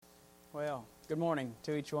Well, good morning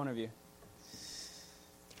to each one of you.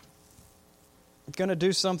 I'm going to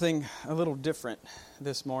do something a little different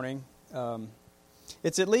this morning.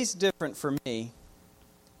 It's at least different for me.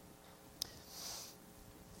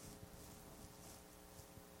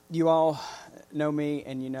 You all know me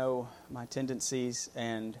and you know my tendencies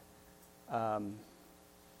and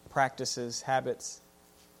practices, habits.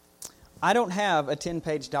 I don't have a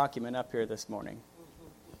 10-page document up here this morning.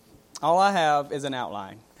 All I have is an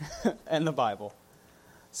outline and the Bible.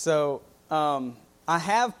 So I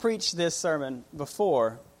have preached this sermon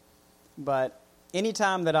before, but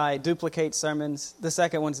anytime that I duplicate sermons, the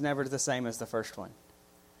second one's never the same as the first one.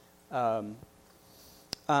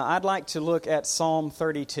 I'd like to look at Psalm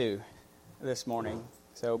 32 this morning.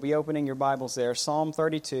 So be opening your Bibles there. Psalm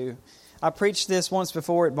 32. I preached this once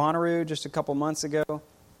before at Bonnaroo just a couple months ago.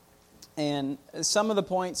 And some of the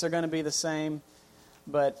points are going to be the same,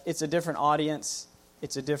 but it's a different audience.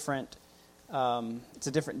 It's a different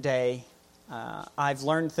day. I've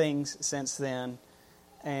learned things since then,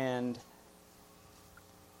 and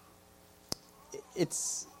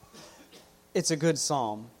it's a good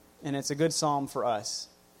psalm, and it's a good psalm for us.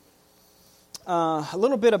 A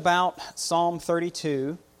little bit about Psalm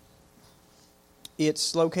 32.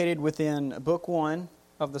 It's located within Book 1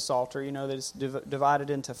 of the Psalter. You know that it's divided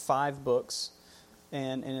into 5 books.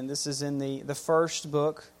 And this is in the first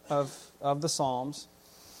book of the Psalms.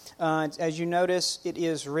 As you notice, it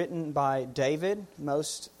is written by David.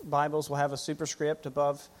 Most Bibles will have a superscript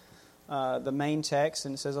above the main text,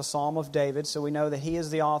 and it says a Psalm of David. So we know that he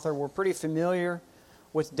is the author. We're pretty familiar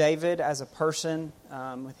with David as a person,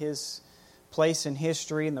 with his place in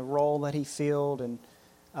history and the role that he filled, and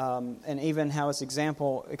even how his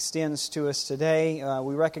example extends to us today.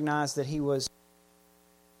 We recognize that he was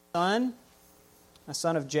a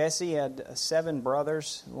son of Jesse. He had 7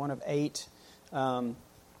 brothers, one of 8.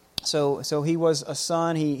 So he was a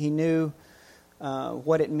son. He knew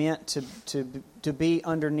what it meant to be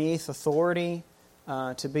underneath authority,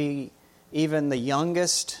 to be even the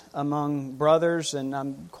youngest among brothers. And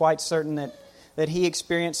I'm quite certain that he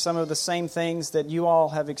experienced some of the same things that you all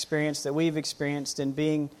have experienced, that we've experienced in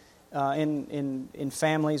being in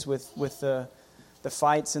families with the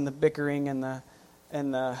fights and the bickering and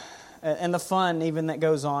the fun even that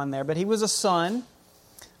goes on there. But he was a son.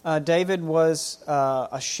 David was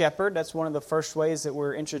a shepherd. That's one of the first ways that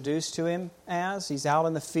we're introduced to him as. He's out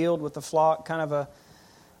in the field with the flock, kind of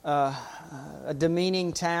a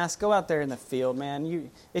demeaning task. Go out there in the field, man.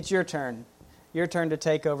 It's your turn. Your turn to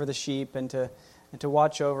take over the sheep and to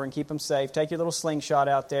watch over and keep them safe. Take your little slingshot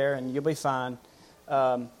out there and you'll be fine.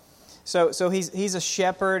 So he's a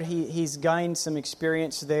shepherd. He's gained some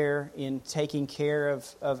experience there in taking care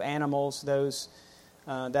of animals, those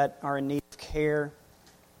that are in need of care.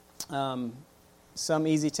 Some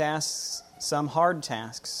easy tasks, some hard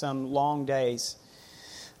tasks, some long days.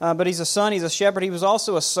 But he's a son, he's a shepherd. He was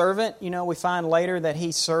also a servant. You know, we find later that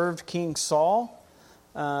he served King Saul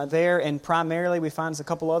there, and primarily we find a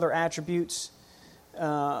couple other attributes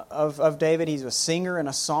of David. He's a singer and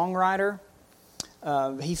a songwriter.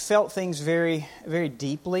 He felt things very, very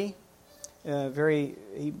deeply.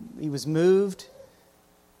 He was moved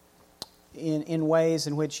in ways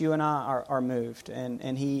in which you and I are moved,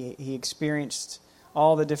 and he experienced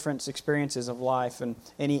all the different experiences of life, and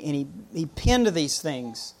he penned these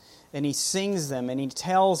things, and he sings them, and he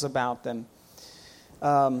tells about them.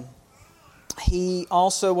 He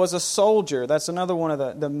also was a soldier. That's another one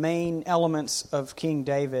of the main elements of King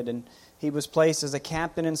David, and he was placed as a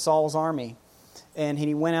captain in Saul's army. And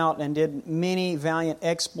he went out and did many valiant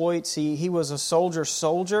exploits. He was a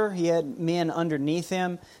soldier. He had men underneath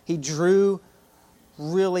him. He drew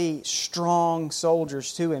really strong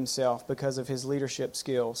soldiers to himself because of his leadership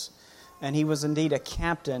skills. And he was indeed a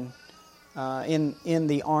captain in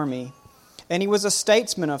the army. And he was a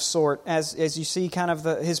statesman of sort, as you see kind of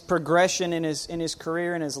his progression in his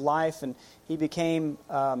career and his life. And he became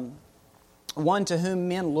one to whom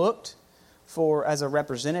men looked for as a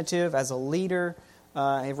representative, as a leader,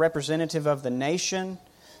 a representative of the nation.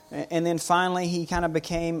 And then finally he kind of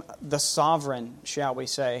became the sovereign, shall we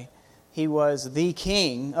say. He was the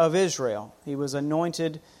king of Israel. He was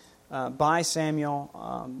anointed by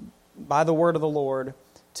Samuel, by the word of the Lord,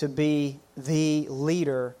 to be the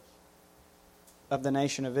leader of the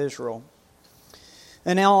nation of Israel.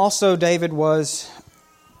 And now also David was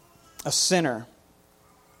a sinner.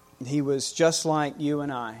 He was just like you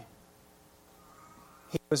and I.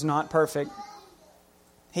 He was not perfect.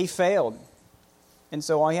 He failed. And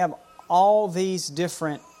so I have all these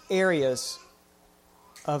different areas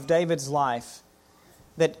of David's life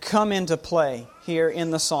that come into play here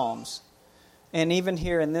in the Psalms. and even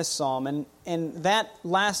here in this psalm. And that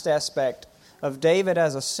last aspect of David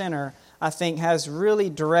as a sinner, I think, has really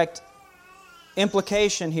direct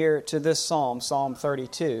implication here to this psalm, Psalm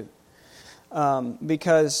 32.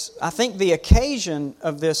 Because I think the occasion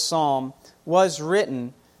of this psalm was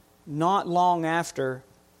written not long after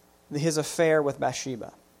his affair with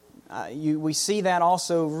Bathsheba. We see that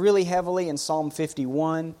also really heavily in Psalm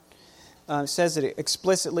 51. It says it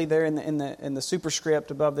explicitly there in the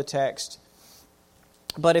superscript above the text.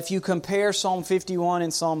 But if you compare Psalm 51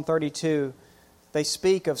 and Psalm 32, they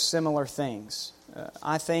speak of similar things.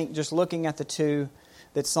 I think just looking at the two,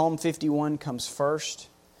 that Psalm 51 comes first,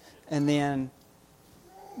 and then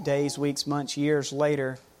days, weeks, months, years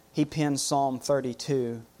later, he pens Psalm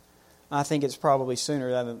 32. I think it's probably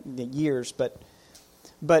sooner than the years, but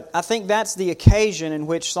I think that's the occasion in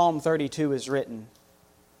which Psalm 32 is written.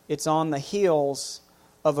 It's on the heels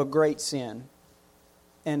of a great sin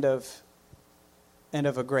and of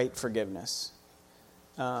a great forgiveness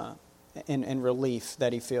and relief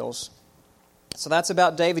that he feels. So that's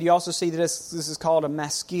about David. You also see that this is called a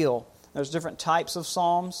maskil. There's different types of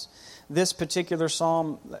psalms. This particular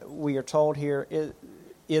psalm, we are told here,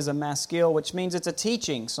 is a maskil, which means it's a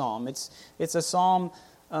teaching psalm. It's a psalm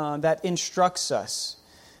that instructs us.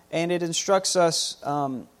 And it instructs us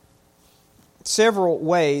several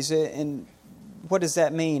ways. And what does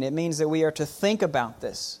that mean? It means that we are to think about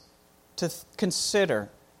this, to consider,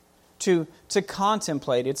 to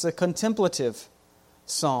contemplate. It's a contemplative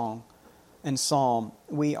song and psalm.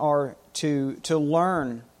 We are to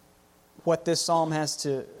learn what this psalm has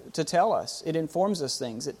to tell us. It informs us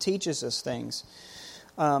things. It teaches us things.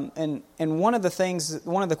 And one of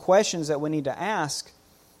the questions that we need to ask,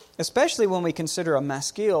 especially when we consider a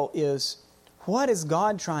maskil, is, what is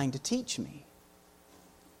God trying to teach me?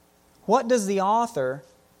 What does the author,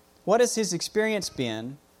 what has his experience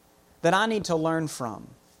been that I need to learn from?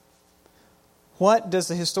 What does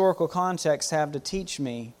the historical context have to teach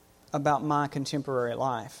me about my contemporary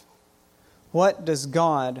life? What does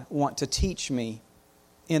God want to teach me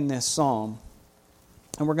in this psalm?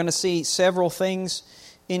 And we're going to see several things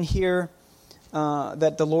in here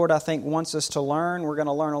that the Lord, I think, wants us to learn. We're going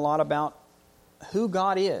to learn a lot about who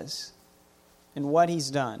God is and what He's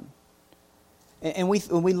done. And we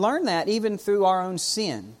learn that even through our own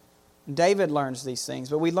sin. David learns these things.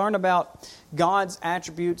 But we learn about God's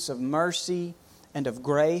attributes of mercy and of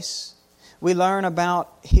grace. We learn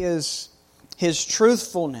about His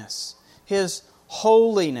truthfulness, His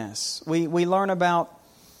holiness. We learn about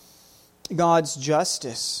God's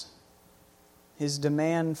justice, His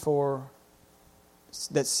demand for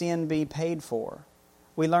that sin be paid for.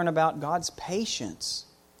 We learn about God's patience.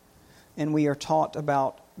 And we are taught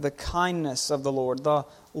about the kindness of the Lord, the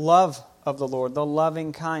love of the Lord, the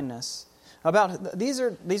loving kindness. These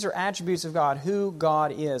are attributes of God, who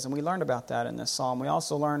God is. And we learned about that in this psalm. We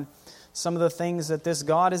also learn some of the things that this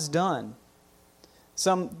God has done.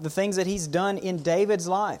 The things that He's done in David's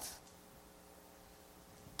life.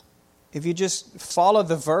 If you just follow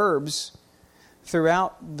the verbs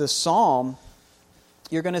throughout the psalm,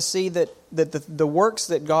 you're going to see that the works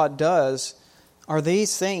that God does are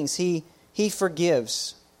these things. He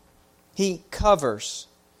forgives. He covers.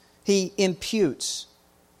 He imputes.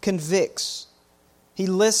 Convicts. He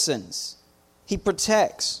listens. He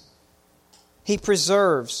protects. He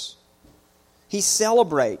preserves. He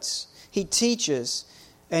celebrates. He teaches.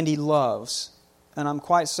 And He loves. And I'm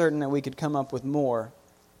quite certain that we could come up with more.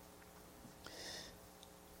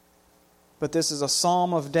 But this is a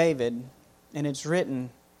psalm of David, and it's written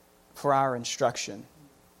for our instruction.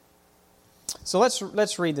 So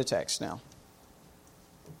let's read the text now.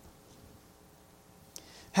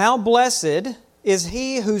 How blessed is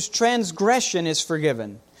he whose transgression is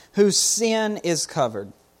forgiven, whose sin is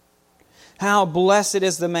covered. How blessed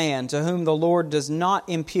is the man to whom the Lord does not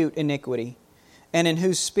impute iniquity, and in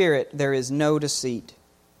whose spirit there is no deceit.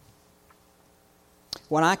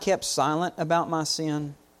 When I kept silent about my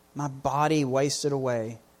sin, my body wasted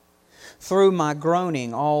away through my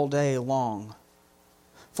groaning all day long.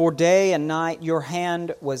 For day and night your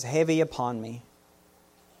hand was heavy upon me.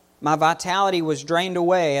 My vitality was drained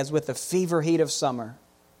away as with the fever heat of summer.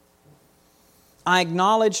 I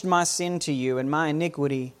acknowledged my sin to you, and my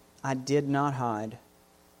iniquity I did not hide.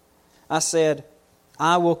 I said,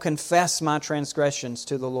 I will confess my transgressions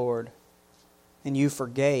to the Lord, and you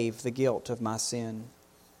forgave the guilt of my sin.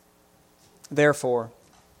 Therefore,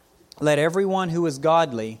 let everyone who is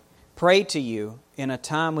godly pray to you in a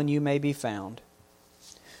time when you may be found.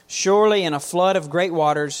 Surely in a flood of great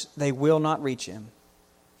waters they will not reach him.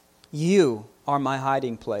 You are my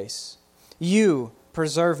hiding place. You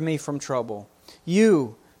preserve me from trouble.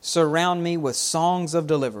 You Surround me with songs of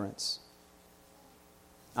deliverance.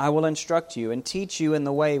 I will instruct you and teach you in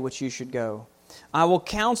the way which you should go. I will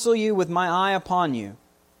counsel you with my eye upon you.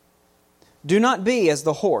 Do not be as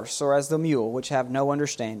the horse or as the mule, which have no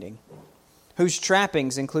understanding, whose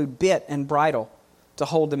trappings include bit and bridle to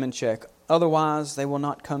hold them in check. Otherwise, they will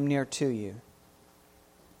not come near to you.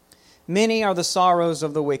 Many are the sorrows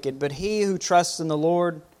of the wicked, but he who trusts in the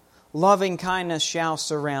Lord, loving kindness shall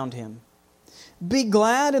surround him. Be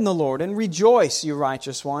glad in the Lord and rejoice, you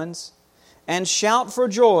righteous ones, and shout for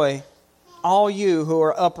joy, all you who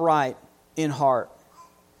are upright in heart.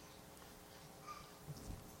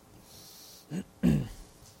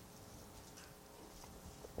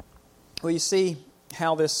 Well, you see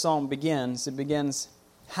how this psalm begins. It begins,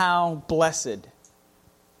 how blessed.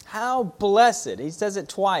 How blessed. He says it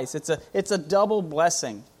twice. It's a double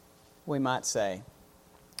blessing, we might say.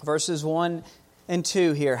 Verses 1 and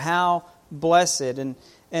 2 here, how blessed.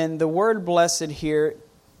 And the word blessed here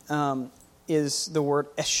is the word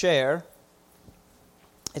asher.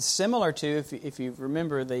 It's similar to, if you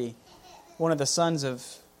remember, one of the sons of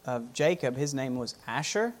Jacob, his name was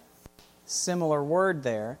Asher. Similar word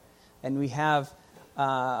there. And we have,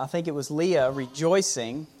 I think it was Leah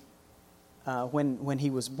rejoicing when he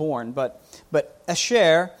was born. But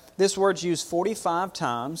Asher, this word's used 45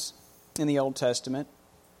 times in the Old Testament.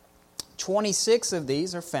 26 of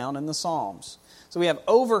these are found in the Psalms. So we have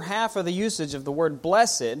over half of the usage of the word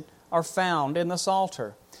blessed are found in the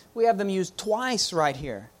Psalter. We have them used twice right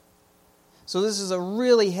here. So this is a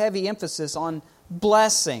really heavy emphasis on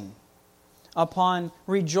blessing, upon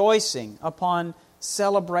rejoicing, upon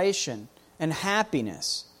celebration and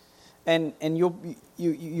happiness. And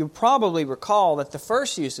you'll probably recall that the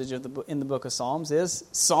first usage in the book of Psalms is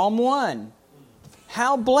Psalm 1.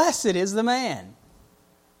 How blessed is the man.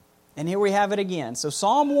 And here we have it again. So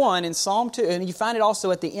Psalm 1 and Psalm 2, and you find it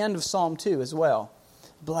also at the end of Psalm 2 as well.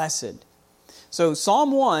 Blessed. So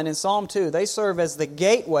Psalm 1 and Psalm 2, they serve as the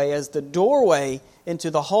gateway, as the doorway into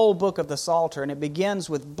the whole book of the Psalter. And it begins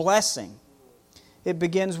with blessing. It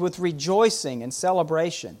begins with rejoicing and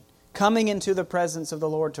celebration, coming into the presence of the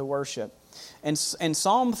Lord to worship. And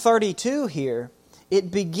Psalm 32 here, it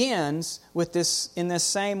begins with this in this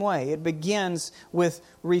same way. It begins with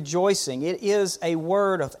rejoicing. It is a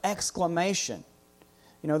word of exclamation.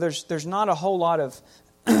 You know, there's not a whole lot of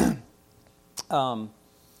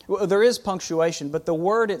well, there is punctuation, but the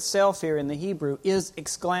word itself here in the Hebrew is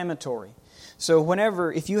exclamatory. So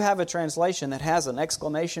if you have a translation that has an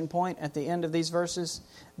exclamation point at the end of these verses,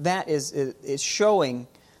 that is showing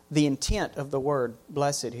the intent of the word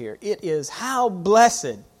blessed here. It is how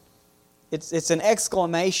blessed. It's an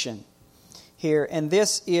exclamation here, and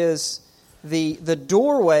this is the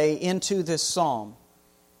doorway into this psalm.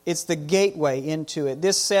 It's the gateway into it.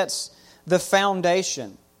 This sets the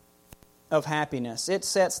foundation of happiness. It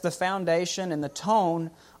sets the foundation and the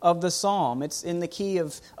tone of the psalm. It's in the key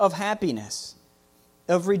of happiness,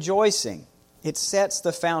 of rejoicing. It sets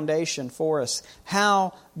the foundation for us.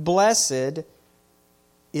 How blessed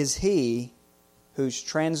is he whose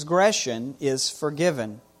transgression is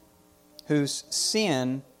forgiven, whose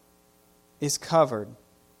sin is covered.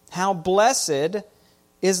 How blessed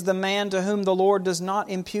is the man to whom the Lord does not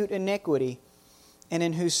impute iniquity, and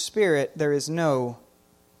in whose spirit there is no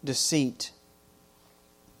deceit.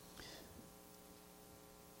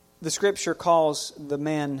 The Scripture calls the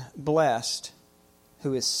man blessed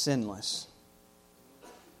who is sinless.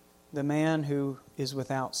 The man who is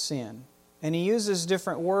without sin. And he uses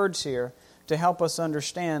different words here to help us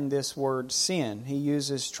understand this word sin. He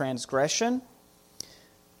uses transgression.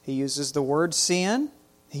 He uses the word sin.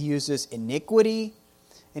 He uses iniquity.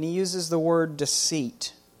 And he uses the word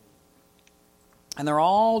deceit. And they're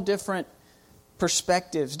all different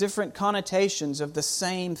perspectives, different connotations of the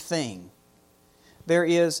same thing. There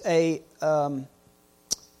is a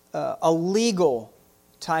legal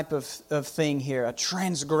type of thing here, a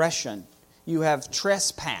transgression. You have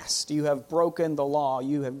trespassed. You have broken the law.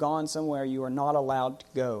 You have gone somewhere you are not allowed to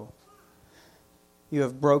go. You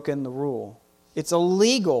have broken the rule. It's a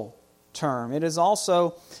legal term. It is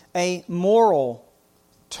also a moral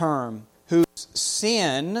term. Whose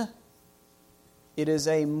sin, it is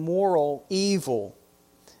a moral evil.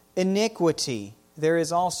 Iniquity. There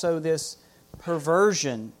is also this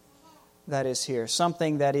perversion that is here.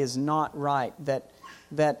 Something that is not right.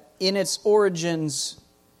 That in its origins,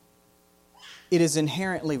 it is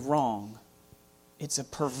inherently wrong. It's a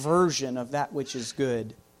perversion of that which is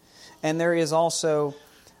good. And there is also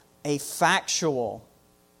a factual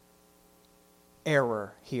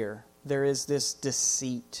error here. There is this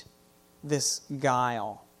deceit, this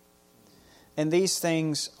guile. And these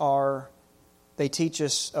things they teach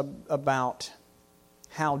us about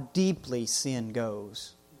how deeply sin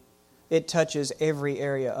goes. It touches every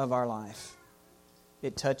area of our life.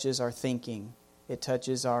 It touches our thinking. It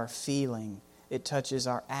touches our feeling. It touches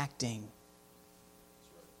our acting.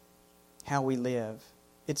 How we live.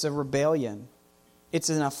 It's a rebellion. It's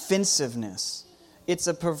an offensiveness. It's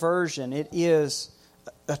a perversion. It is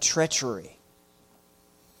a treachery.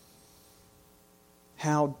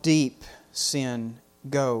 How deep sin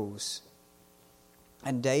goes.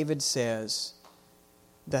 And David says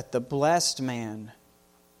that the blessed man,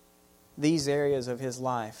 these areas of his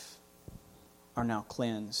life are now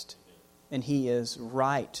cleansed. And he is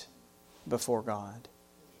right before God.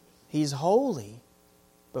 He's holy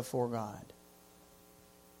before God.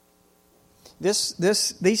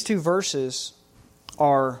 These two verses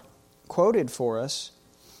are quoted for us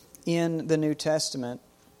in the New Testament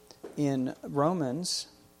in Romans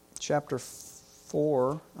chapter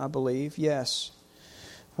 4, I believe. Yes.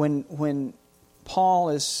 When Paul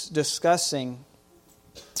is discussing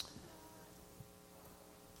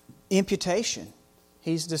imputation,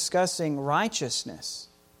 he's discussing righteousness.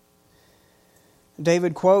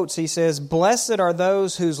 David quotes, he says, "Blessed are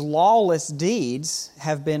those whose lawless deeds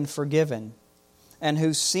have been forgiven, and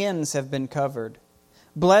whose sins have been covered.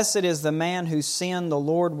 Blessed is the man whose sin the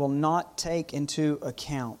Lord will not take into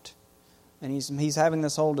account." And he's having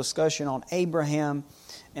this whole discussion on Abraham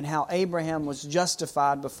and how Abraham was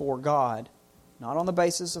justified before God, not on the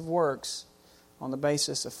basis of works, on the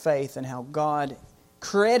basis of faith, and how God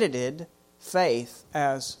credited faith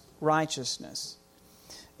as righteousness.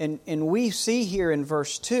 And we see here in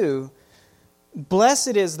verse 2,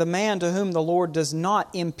 "Blessed is the man to whom the Lord does not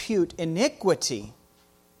impute iniquity."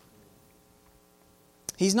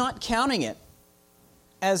 He's not counting it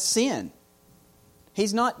as sin.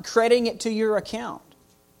 He's not crediting it to your account.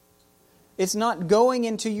 It's not going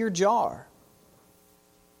into your jar.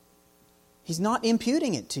 He's not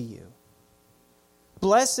imputing it to you.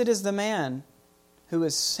 Blessed is the man who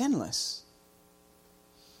is sinless.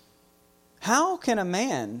 How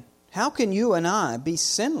can you and I be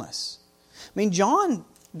sinless? I mean,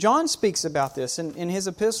 John speaks about this in his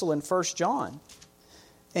epistle in 1 John.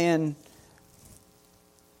 And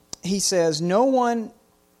he says, "No one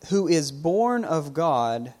who is born of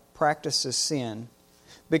God practices sin,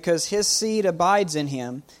 because his seed abides in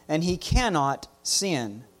him, and he cannot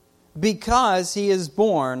sin, because he is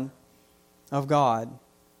born of God."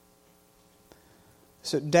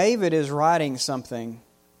 So David is writing something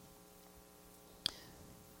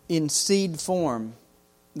in seed form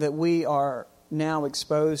that we are now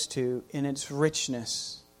exposed to in its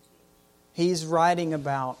richness. He's writing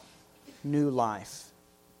about new life,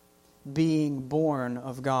 being born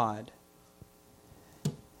of God.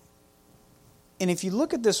 And if you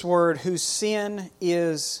look at this word, whose sin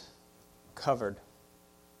is covered.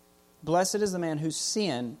 Blessed is the man whose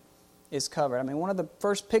sin is covered. I mean, one of the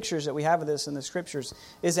first pictures that we have of this in the Scriptures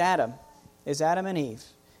is Adam and Eve.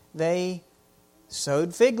 They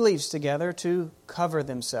sewed fig leaves together to cover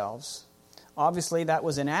themselves. Obviously, that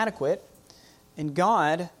was inadequate. And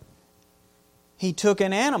God, He took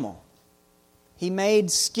an animal. He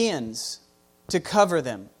made skins to cover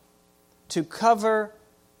them, to cover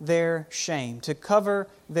their shame, to cover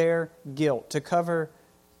their guilt, to cover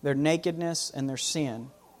their nakedness and their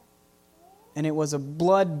sin. And it was a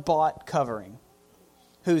blood-bought covering,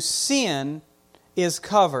 whose sin is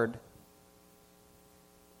covered.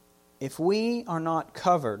 If we are not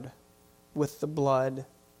covered with the blood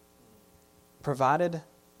provided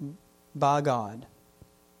by God,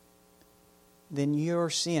 then your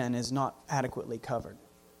sin is not adequately covered.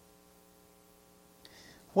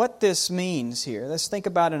 What this means here, let's think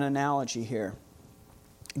about an analogy here.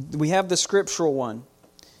 We have the scriptural one.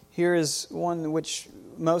 Here is one which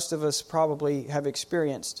most of us probably have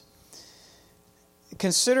experienced.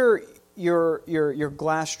 Consider your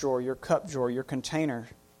glass drawer, your cup drawer, your container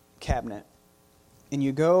cabinet. And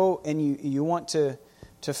you go and you want to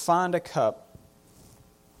find a cup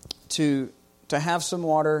to have some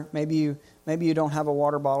water. Maybe you don't have a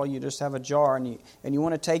water bottle, you just have a jar, and you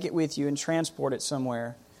want to take it with you and transport it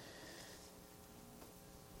somewhere.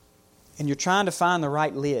 And you're trying to find the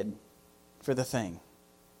right lid for the thing.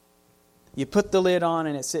 You put the lid on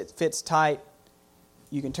and it fits tight.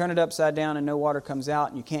 You can turn it upside down and no water comes out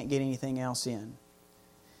and you can't get anything else in.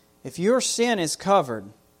 If your sin is covered,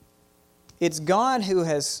 it's God who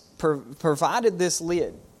has provided this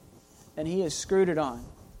lid and He has screwed it on.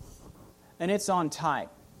 And it's on tight.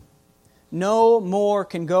 No more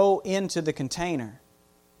can go into the container.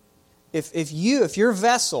 If your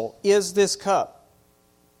vessel is this cup,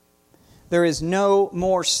 There is no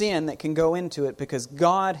more sin that can go into it because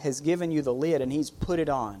God has given you the lid and He's put it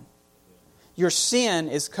on. Your sin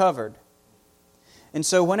is covered. And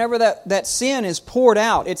so whenever that sin is poured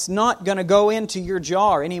out, it's not going to go into your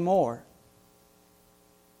jar anymore.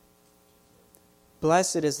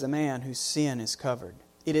 Blessed is the man whose sin is covered.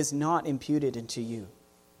 It is not imputed into you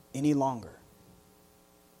any longer.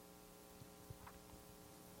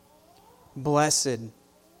 Blessed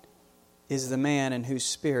is the man in whose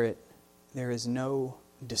spirit there is no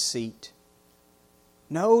deceit.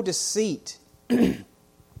 No deceit.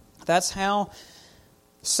 That's how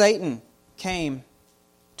Satan came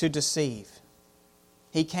to deceive.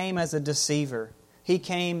 He came as a deceiver. He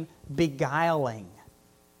came beguiling.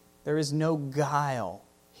 There is no guile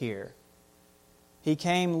here. He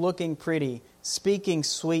came looking pretty, speaking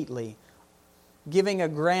sweetly, giving a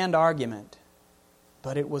grand argument,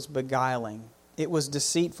 but it was beguiling. It was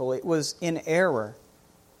deceitful. It was in error.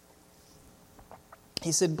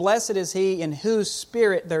 He said, "Blessed is he in whose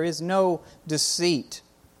spirit there is no deceit,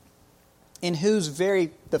 in whose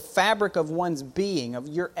the fabric of one's being, of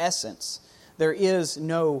your essence, there is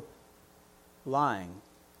no lying.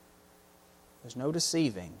 There's no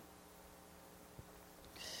deceiving."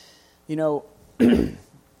 You know,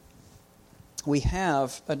 we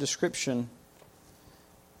have a description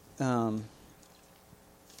of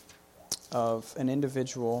an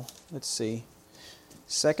individual. Let's see.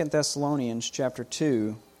 2 Thessalonians chapter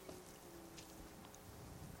 2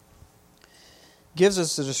 gives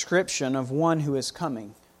us a description of one who is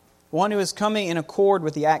coming. One who is coming in accord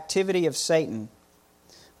with the activity of Satan,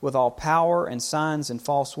 with all power and signs and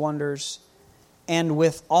false wonders, and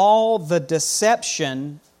with all the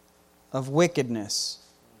deception of wickedness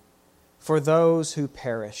for those who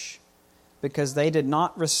perish, because they did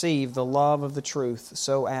not receive the love of the truth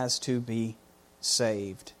so as to be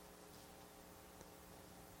saved.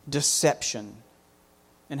 Deception.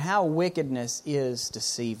 And how wickedness is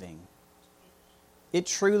deceiving. It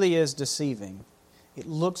truly is deceiving. It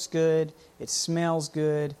looks good, it smells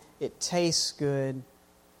good, it tastes good,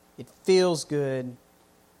 it feels good,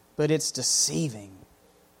 but it's deceiving.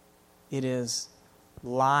 It is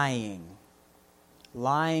lying.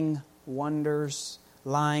 Lying wonders,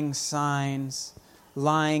 lying signs,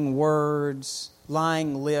 lying words,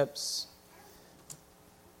 lying lips.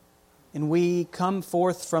 And we come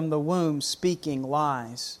forth from the womb speaking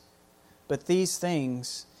lies. But these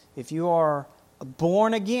things, if you are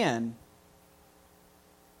born again,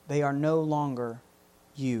 they are no longer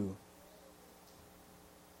you.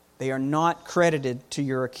 They are not credited to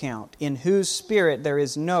your account, in whose spirit there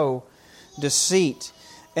is no deceit.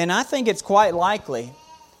 And I think it's quite likely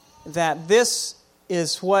that this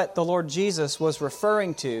is what the Lord Jesus was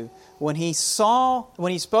referring to when He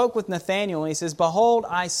spoke with Nathanael and He says, "Behold,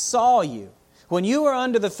 I saw you. When you were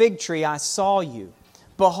under the fig tree, I saw you.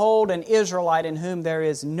 Behold, an Israelite in whom there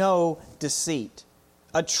is no deceit."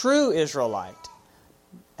 A true Israelite.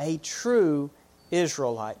 A true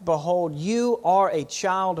Israelite. "Behold, you are a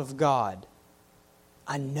child of God.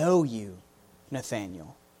 I know you,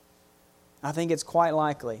 Nathanael." I think it's quite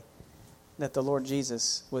likely that the Lord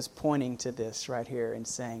Jesus was pointing to this right here and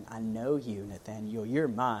saying, "I know you, Nathanael. You're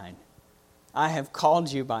mine. I have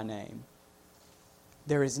called you by name.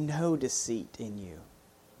 There is no deceit in you."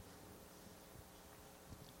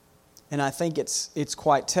 And I think it's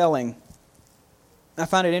quite telling. I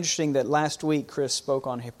find it interesting that last week Chris spoke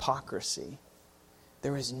on hypocrisy.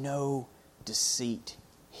 There is no deceit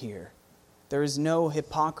here. There is no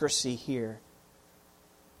hypocrisy here.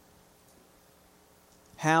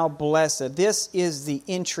 How blessed. This is the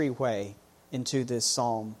entryway into this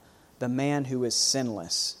psalm. The man who is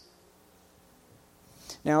sinless.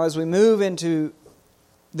 Now, as we move into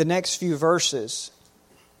the next few verses,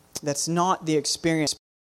 that's not the experience.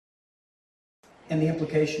 And the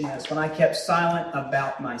implication is, when I kept silent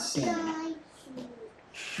about my sin,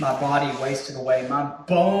 my body wasted away, my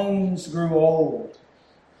bones grew old,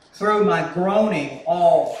 through my groaning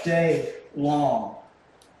all day long.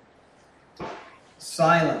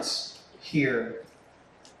 Silence here.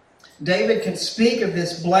 David can speak of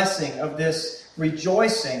this blessing, of this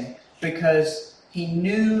rejoicing, because he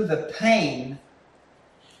knew the pain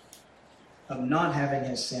of not having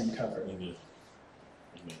his sin covered. Amen.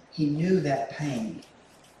 He knew that pain.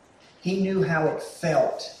 He knew how it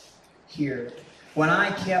felt here. When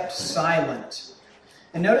I kept silent.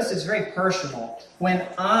 And notice it's very personal. When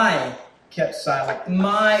I kept silent,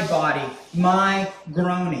 my body, my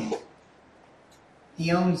groaning.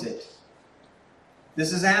 He owns it.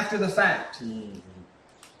 This is after the fact.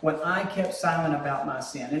 When I kept silent about my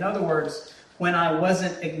sin. In other words, when I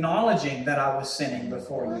wasn't acknowledging that I was sinning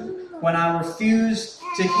before you, when I refused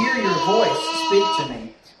to hear your voice speak to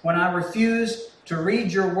me, when I refused to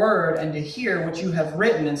read your word and to hear what you have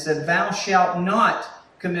written and said, thou shalt not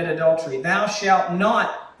commit adultery, thou shalt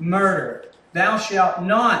not murder, thou shalt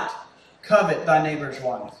not covet thy neighbor's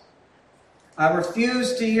wife. I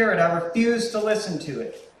refused to hear it. I refused to listen to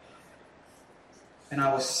it. And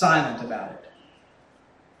I was silent about it.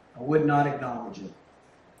 I would not acknowledge it.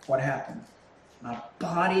 What happened? My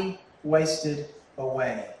body wasted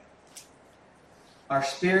away. Our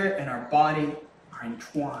spirit and our body are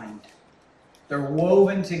entwined. They're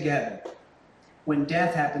woven together. When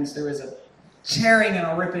death happens, there is a tearing and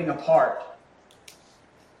a ripping apart.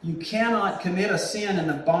 You cannot commit a sin in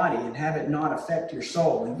the body and have it not affect your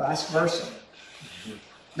soul, and vice versa.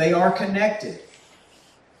 They are connected.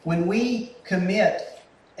 When we commit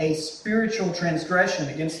a spiritual transgression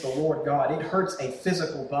against the Lord God, it hurts a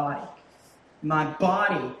physical body. My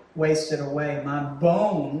body wasted away. My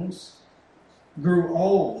bones grew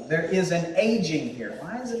old. There is an aging here.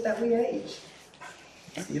 Why is it that we age?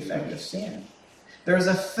 It's the effect of sin. There's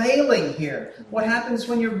a failing here. What happens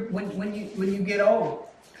when you get old?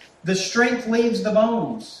 The strength leaves the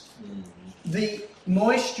bones. The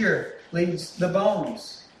moisture leaves the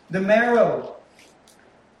bones. The marrow.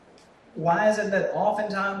 Why is it that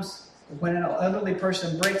oftentimes when an elderly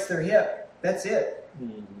person breaks their hip, that's it?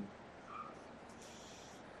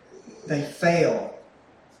 They fail.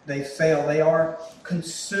 They fail. They are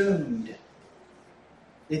consumed.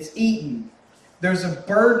 It's eaten. There's a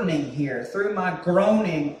burdening here through my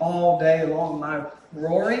groaning all day long. My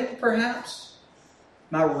roaring, perhaps.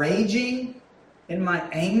 My raging in my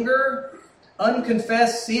anger.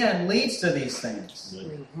 Unconfessed sin leads to these things.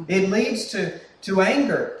 It leads to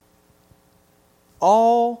anger.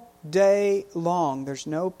 All day long, there's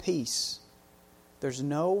no peace. There's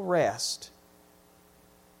no rest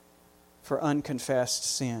for unconfessed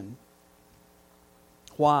sin.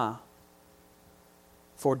 Why?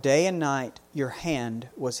 For day and night your hand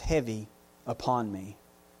was heavy upon me.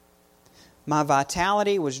 My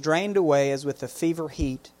vitality was drained away as with the fever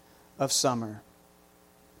heat of summer.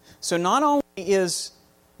 So not only is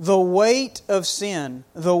the weight of sin,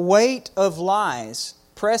 the weight of lies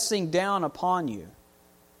pressing down upon you,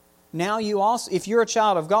 now you also, if you're a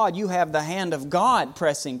child of God, you have the hand of God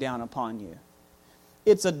pressing down upon you.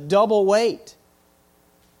 It's a double weight.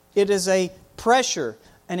 It is a pressure,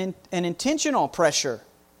 an intentional pressure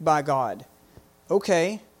by God.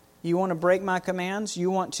 Okay, you want to break my commands? You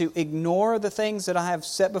want to ignore the things that I have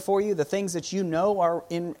set before you, the things that you know are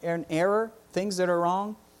in error, things that are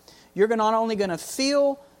wrong? You're not only going to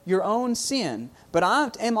feel your own sin, but I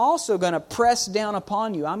am also going to press down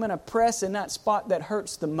upon you. I'm going to press in that spot that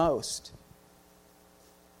hurts the most.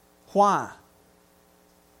 Why?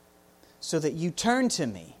 So that you turn to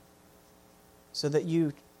me. So that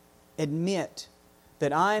you admit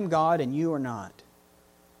that I am God and you are not.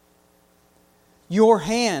 Your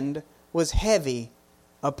hand was heavy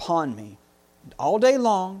upon me. All day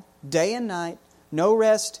long, day and night, no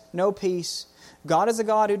rest, no peace. God is a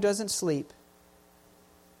God who doesn't sleep.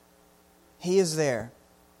 He is there,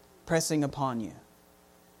 pressing upon you,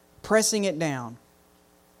 pressing it down.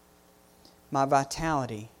 My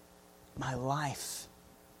vitality, my life,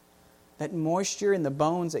 that moisture in the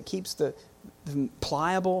bones that keeps the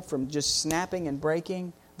pliable from just snapping and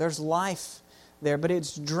breaking, there's life there, but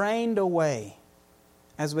it's drained away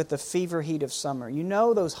as with the fever heat of summer. You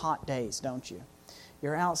know those hot days, don't you?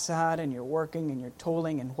 You're outside and you're working and you're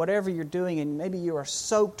toiling and whatever you're doing, and maybe you are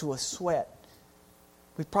soaked with sweat.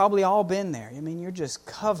 We've probably all been there. I mean, you're just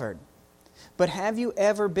covered. But have you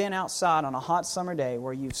ever been outside on a hot summer day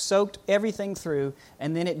where you've soaked everything through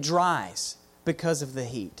and then it dries because of the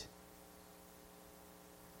heat?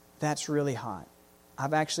 That's really hot.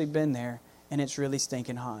 I've actually been there and it's really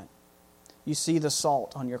stinking hot. You see the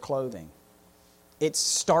salt on your clothing. It's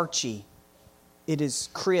starchy. It is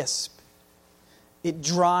crisp. It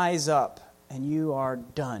dries up and you are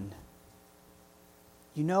done.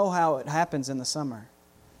 You know how it happens in the summer.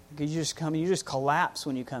 You just collapse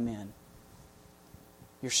when you come in.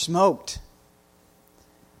 You're smoked.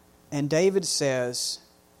 And David says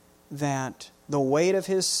that the weight of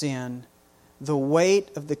his sin, the weight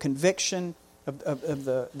of the conviction of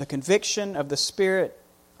the conviction of the Spirit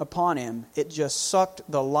upon him, it just sucked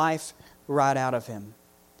the life right out of him.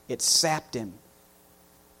 It sapped him.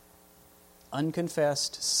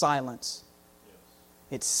 Unconfessed silence.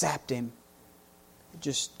 It sapped him. It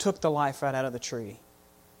just took the life right out of the tree.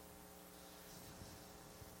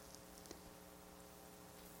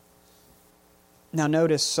 Now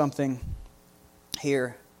notice something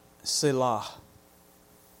here. Selah.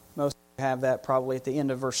 Most have that probably at the end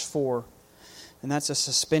of verse 4. And that's a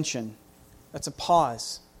suspension. That's a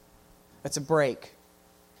pause. That's a break.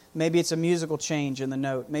 Maybe it's a musical change in the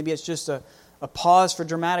note. Maybe it's just a pause for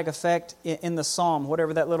dramatic effect in the psalm,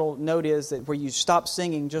 whatever that little note is that where you stop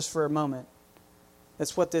singing just for a moment.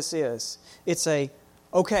 That's what this is. It's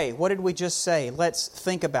okay, what did we just say? Let's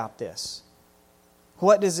think about this.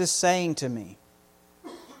 What is this saying to me?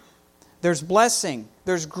 There's blessing.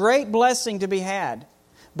 There's great blessing to be had.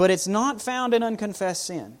 But it's not found in unconfessed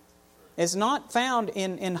sin. It's not found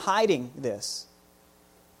in hiding this.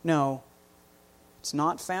 No, it's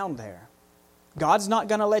not found there. God's not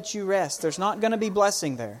going to let you rest. There's not going to be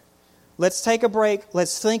blessing there. Let's take a break.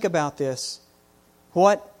 Let's think about this.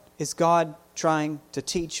 What is God trying to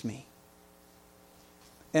teach me?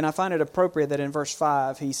 And I find it appropriate that in verse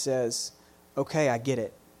 5 he says, okay, I get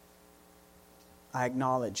it. I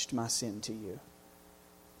acknowledged my sin to you.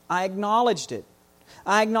 I acknowledged it.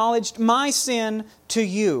 I acknowledged my sin to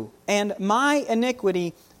you, and my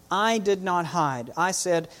iniquity I did not hide. I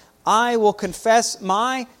said, I will confess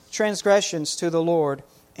my transgressions to the Lord,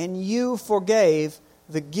 and you forgave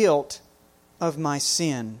the guilt of my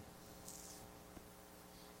sin.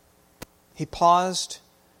 He paused,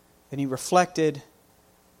 and he reflected,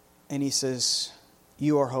 and he says,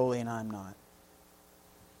 you are holy and I'm not.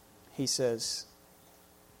 He says,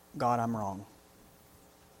 God, I'm wrong.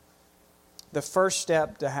 The first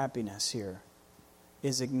step to happiness here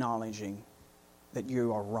is acknowledging that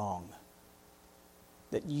you are wrong.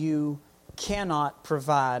 That you cannot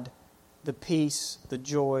provide the peace, the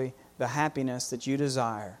joy, the happiness that you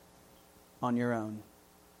desire on your own.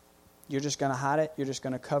 You're just going to hide it. You're just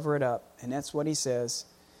going to cover it up. And that's what he says.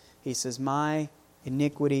 He says, my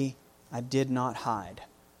iniquity I did not hide.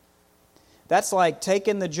 That's like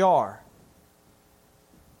taking the jar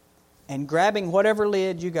and grabbing whatever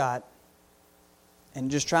lid you got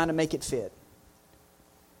and just trying to make it fit.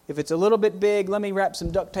 If it's a little bit big, let me wrap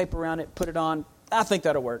some duct tape around it, put it on. I think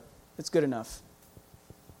that'll work. It's good enough.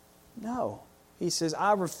 No. He says,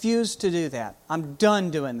 I refuse to do that. I'm done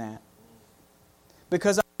doing that.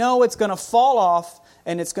 Because I know it's going to fall off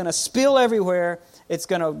and it's going to spill everywhere. It's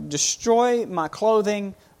going to destroy my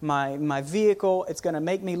clothing, my vehicle. It's going to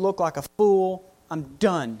make me look like a fool. I'm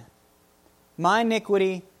done. My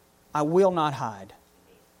iniquity, I will not hide.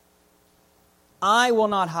 I will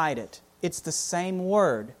not hide it. It's the same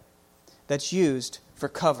word that's used for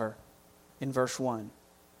cover in verse 1.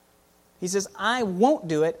 He says, I won't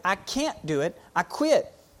do it. I can't do it. I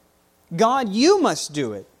quit. God, you must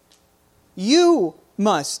do it. You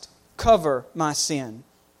must cover my sin.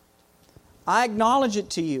 I acknowledge it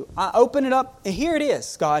to you. I open it up. Here it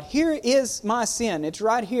is, God. Here is my sin. It's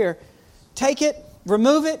right here. Take it.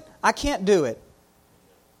 Remove it. I can't do it.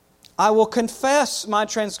 I will confess my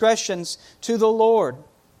transgressions to the Lord.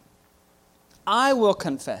 I will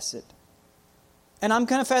confess it. And I'm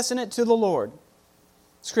confessing it to the Lord.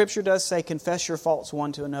 Scripture does say, confess your faults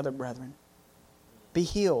one to another, brethren. Be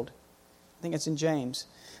healed. I think it's in James.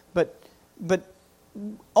 But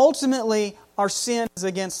ultimately, our sin is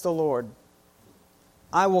against the Lord.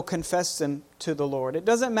 I will confess them to the Lord. It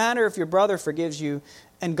doesn't matter if your brother forgives you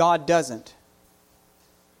and God doesn't.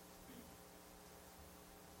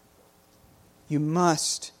 You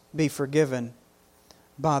must be forgiven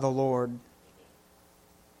by the Lord.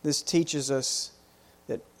 This teaches us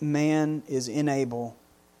that man is unable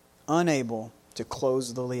to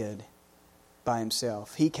close the lid by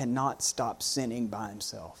himself. He cannot stop sinning by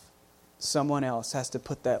himself. Someone else has to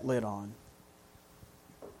put that lid on.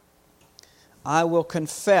 I will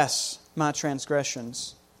confess my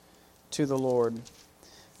transgressions to the Lord.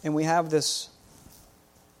 And we have this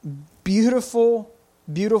beautiful,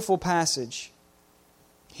 beautiful passage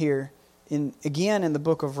here, again in the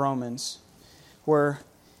book of Romans, where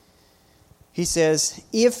he says,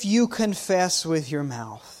 if you confess with your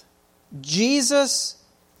mouth Jesus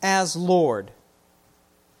as Lord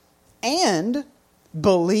and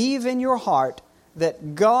believe in your heart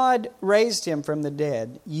that God raised Him from the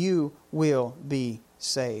dead, you will be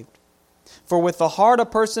saved. For with the heart a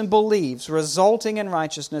person believes, resulting in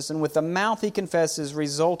righteousness, and with the mouth he confesses,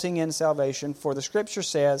 resulting in salvation. For the Scripture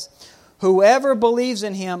says, whoever believes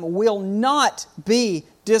in Him will not be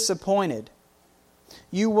disappointed.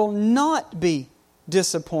 You will not be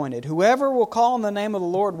disappointed. Whoever will call on the name of the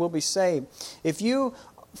Lord will be saved. If you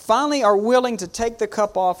finally are willing to take the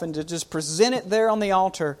cup off and to just present it there on the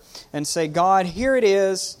altar and say, God, here it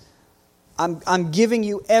is. I'm giving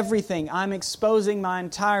you everything. I'm exposing my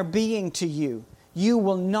entire being to you. You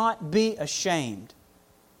will not be ashamed.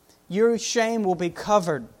 Your shame will be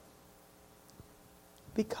covered.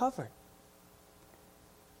 Be covered.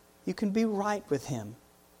 You can be right with Him.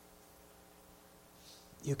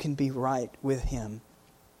 You can be right with Him.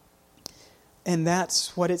 And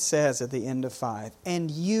that's what it says at the end of 5.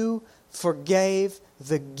 And you forgave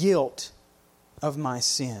the guilt of my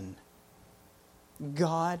sin.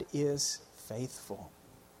 God is faithful.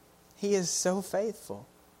 He is so faithful.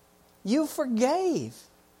 You forgave.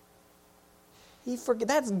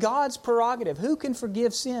 That's God's prerogative. Who can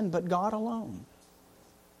forgive sin but God alone?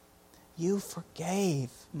 You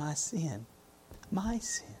forgave my sin. My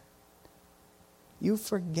sin. You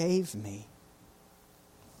forgave me.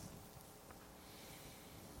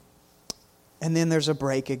 And then there's a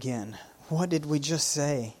break again. What did we just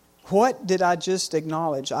say? What did I just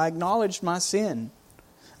acknowledge? I acknowledged my sin.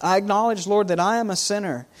 I acknowledge, Lord, that I am a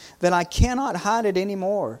sinner, that I cannot hide it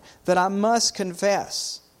anymore, that I must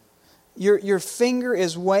confess. Your finger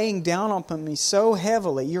is weighing down on me so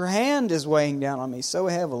heavily, your hand is weighing down on me so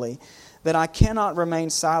heavily, that I cannot remain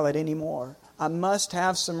silent anymore. I must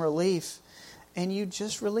have some relief. And you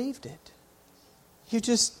just relieved it. You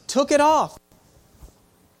just took it off.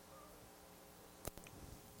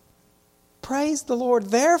 Praise the Lord.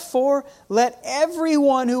 Therefore, let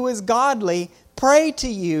everyone who is godly pray to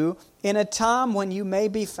you in a time when you may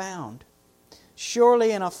be found.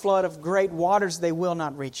 Surely in a flood of great waters they will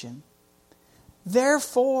not reach Him.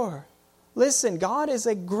 Therefore, listen, God is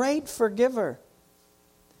a great forgiver.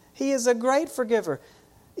 He is a great forgiver.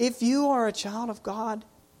 If you are a child of God,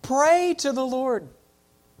 pray to the Lord.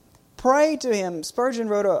 Pray to Him. Spurgeon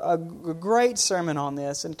wrote a great sermon on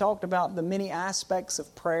this and talked about the many aspects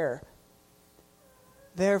of prayer.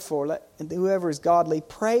 Therefore, let whoever is godly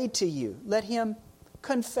pray to you. Let him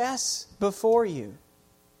confess before you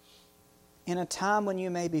in a time when you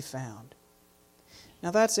may be found.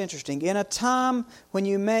 Now that's interesting. In a time when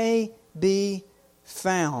you may be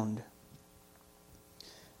found.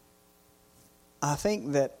 I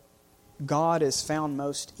think that God is found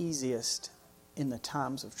most easiest in the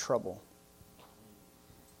times of trouble.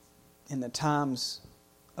 In the times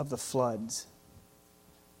of the floods.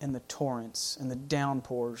 And the torrents, and the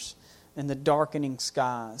downpours, and the darkening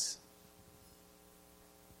skies.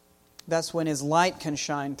 That's when His light can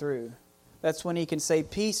shine through. That's when He can say,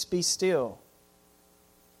 "Peace, be still."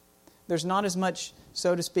 There's not as much,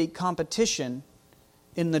 so to speak, competition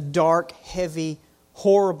in the dark, heavy,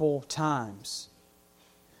 horrible times.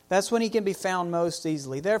 That's when He can be found most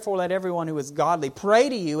easily. Therefore, let everyone who is godly pray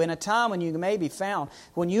to you in a time when you may be found.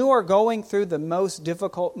 When you are going through the most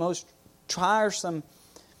difficult, most tiresome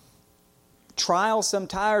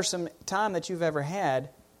time that you've ever had,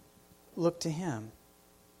 look to Him.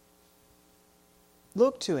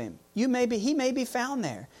 Look to Him. He may be found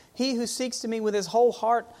there. He who seeks to me with his whole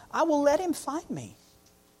heart, I will let him find me.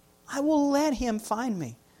 I will let him find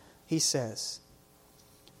me, He says.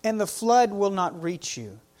 And the flood will not reach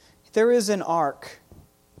you. There is an ark.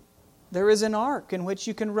 There is an ark in which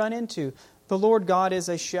you can run into. The Lord God is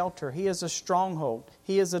a shelter. He is a stronghold.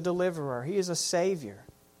 He is a deliverer. He is a Savior.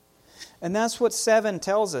 And that's what 7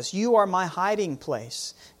 tells us. You are my hiding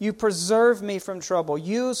place. You preserve me from trouble.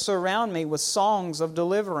 You surround me with songs of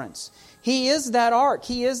deliverance. He is that ark.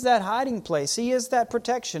 He is that hiding place. He is that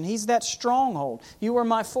protection. He's that stronghold. You are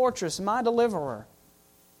my fortress, my deliverer.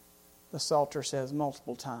 The Psalter says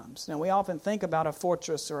multiple times. Now we often think about a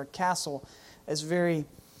fortress or a castle as very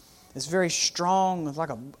strong. It's like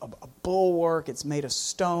a bulwark. It's made of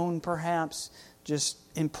stone perhaps. Just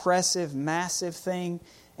impressive, massive thing.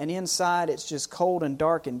 And inside it's just cold and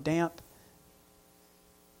dark and damp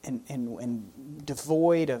and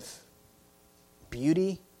devoid of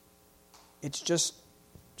beauty. It's just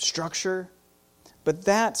structure. But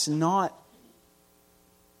that's not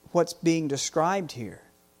what's being described here.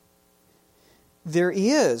 There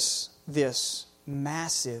is this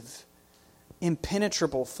massive,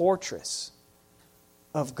 impenetrable fortress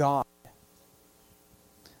of God.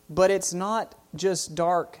 But it's not just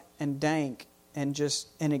dark and dank and just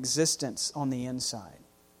an existence on the inside.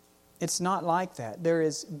 It's not like that. There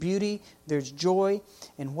is beauty, there's joy,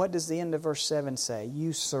 and what does the end of verse 7 say?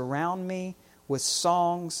 You surround me with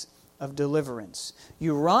songs of deliverance.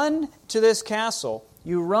 You run to this castle,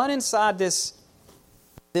 you run inside this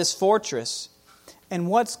fortress, and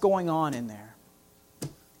what's going on in there?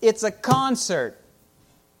 It's a concert.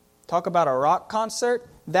 Talk about a rock concert?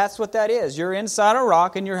 That's what that is. You're inside a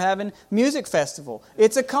rock and you're having music festival.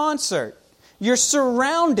 It's a concert. You're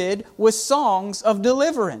surrounded with songs of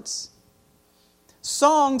deliverance.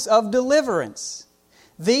 Songs of deliverance.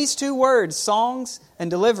 These two words, songs and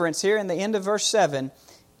deliverance, here in the end of verse 7,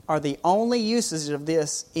 are the only uses of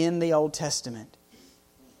this in the Old Testament.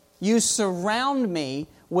 You surround me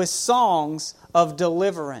with songs of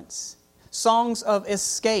deliverance. songs of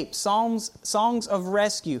escape, songs of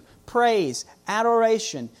rescue, praise,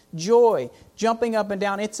 adoration, joy, jumping up and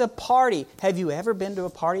down. It's a party. Have you ever been to a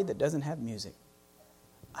party that doesn't have music?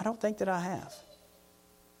 I don't think that I have.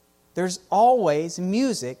 There's always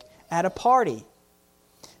music at a party.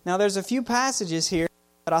 Now, there's a few passages here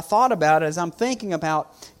that I thought about as I'm thinking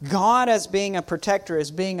about God as being a protector,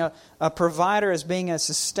 as being a provider, as being a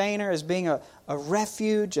sustainer, as being a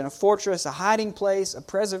refuge and a fortress, a hiding place, a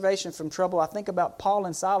preservation from trouble. I think about Paul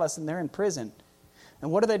and Silas, and they're in prison. And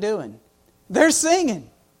what are they doing? They're singing.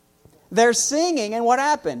 They're singing, and what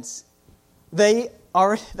happens? They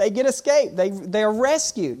get escaped. They are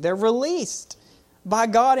rescued. They're released by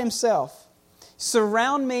God Himself.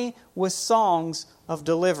 Surround me with songs of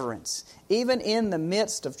deliverance. Even in the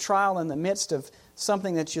midst of trial, in the midst of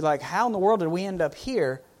something that you're like, how in the world did we end up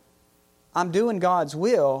here? I'm doing God's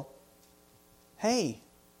will. Hey,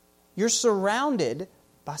 you're surrounded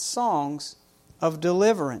by songs of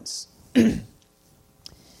deliverance.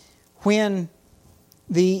 When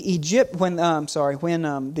the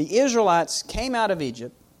Israelites came out of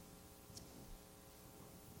Egypt,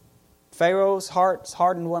 Pharaoh's heart's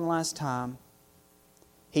hardened one last time.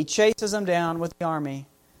 He chases them down with the army,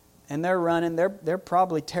 and they're running. They're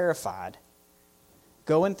probably terrified.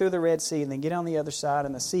 Going through the Red Sea, and they get on the other side,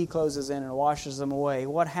 and the sea closes in and washes them away.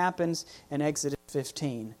 What happens in Exodus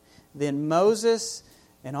 15? Then Moses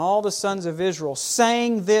and all the sons of Israel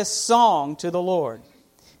sang this song to the Lord.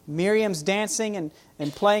 Miriam's dancing and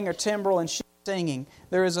playing her timbrel, and she's singing.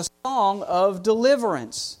 There is a song of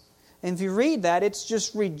deliverance. And if you read that, it's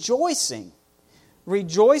just rejoicing.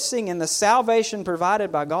 Rejoicing in the salvation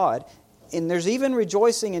provided by God. And there's even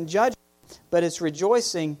rejoicing in judgment, but it's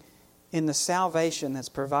rejoicing in the salvation that's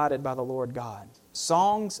provided by the Lord God.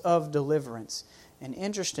 Songs of deliverance. And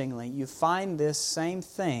interestingly, you find this same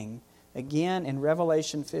thing again in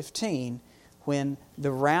Revelation 15 when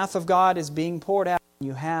the wrath of God is being poured out.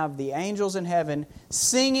 You have the angels in heaven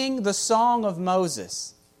singing the song of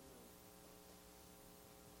Moses.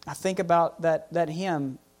 I think about that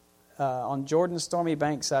hymn, on Jordan's stormy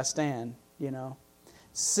banks I stand,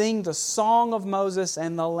 Sing the song of Moses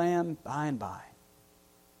and the Lamb by and by.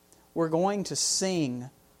 We're going to sing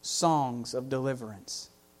songs of deliverance.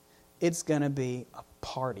 It's going to be a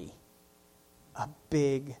party, a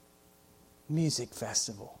big music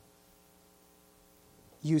festival.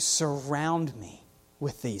 You surround me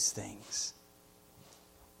with these things.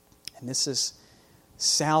 And this is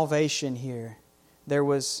salvation here. There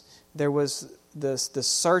was the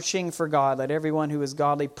searching for God. Let everyone who is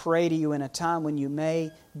godly pray to you in a time when you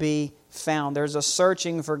may be found. There's a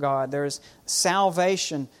searching for God. There's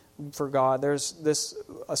salvation for God. There's this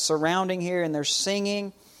surrounding here, and they're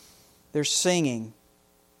singing. They're singing.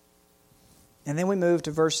 And then we move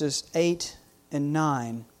to verses 8 and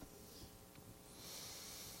 9.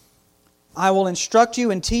 I will instruct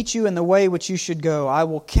you and teach you in the way which you should go. I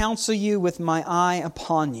will counsel you with my eye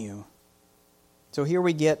upon you. So here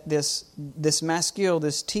we get this maskil,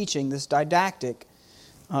 this teaching, this didactic.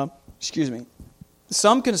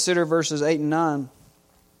 Some consider verses 8 and 9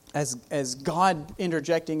 as God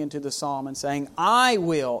interjecting into the psalm and saying, I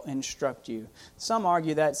will instruct you. Some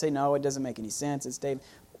argue that, say, no, it doesn't make any sense. It's David.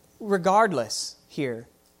 Regardless, here,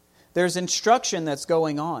 there's instruction that's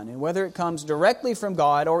going on. And whether it comes directly from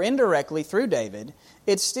God or indirectly through David,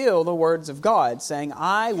 it's still the words of God saying,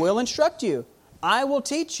 I will instruct you. I will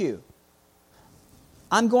teach you.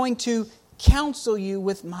 I'm going to counsel you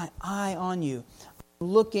with my eye on you. I'm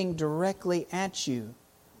looking directly at you.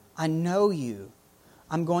 I know you.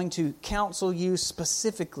 I'm going to counsel you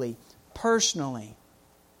specifically, personally.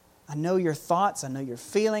 I know your thoughts. I know your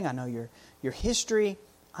feeling. I know your history.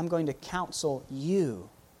 I'm going to counsel you.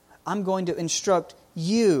 I'm going to instruct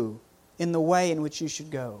you in the way in which you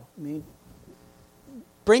should go.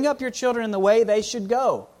 Bring up your children in the way they should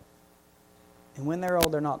go. And when they're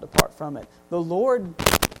old, they're not depart from it. The Lord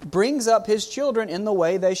brings up His children in the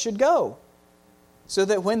way they should go, so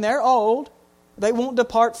that when they're old, they won't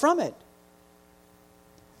depart from it.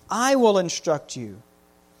 I will instruct you.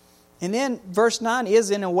 And then verse 9 is,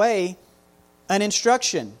 in a way, an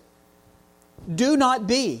instruction. Do not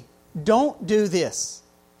be. Don't do this.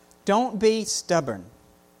 Don't be stubborn.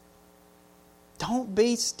 Don't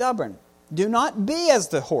be stubborn. Do not be as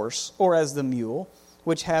the horse or as the mule,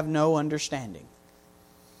 which have no understanding.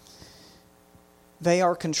 They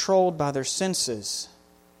are controlled by their senses.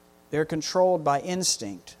 They're controlled by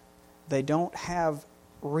instinct. They don't have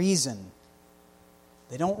reason.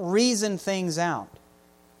 They don't reason things out.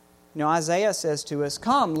 Isaiah says to us,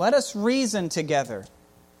 come, let us reason together.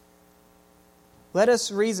 Let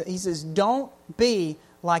us reason. He says, don't be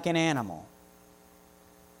like an animal.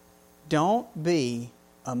 Don't be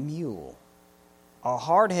a mule, a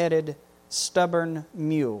hard-headed, stubborn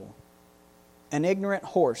mule, an ignorant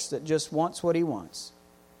horse that just wants what he wants.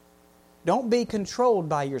 Don't be controlled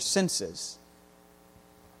by your senses,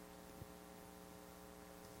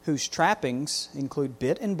 whose trappings include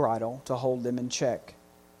bit and bridle to hold them in check.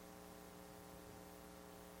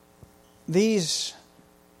 These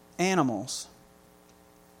animals,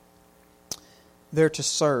 they're to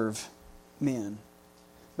serve men.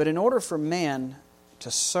 But in order for man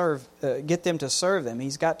to get them to serve them,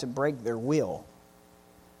 he's got to break their will.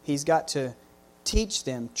 He's got to teach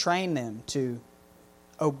them, train them to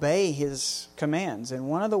obey his commands. And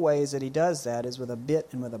one of the ways that he does that is with a bit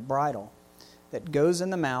and with a bridle that goes in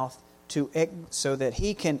the mouth so that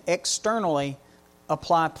he can externally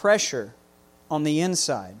apply pressure on the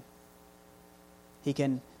inside.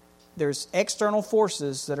 There's external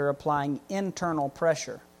forces that are applying internal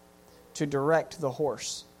pressure to direct the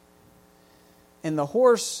horse. And the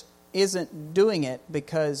horse isn't doing it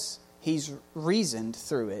because he's reasoned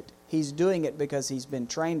through it. He's doing it because he's been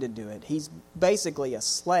trained to do it. He's basically a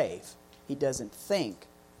slave. He doesn't think.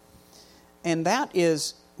 And that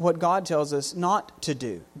is what God tells us not to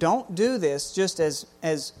do. Don't do this just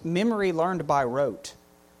as memory learned by rote.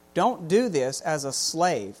 Don't do this as a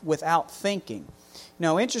slave without thinking.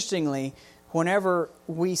 Now, interestingly, whenever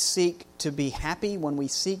we seek to be happy, when we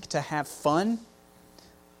seek to have fun,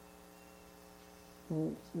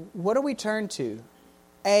 what do we turn to?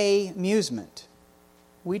 Amusement.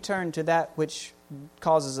 We turn to that which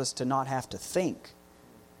causes us to not have to think.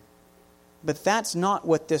 But that's not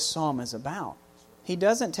what this psalm is about. He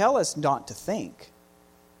doesn't tell us not to think.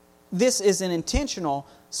 This is an intentional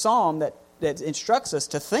psalm that instructs us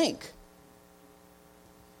to think.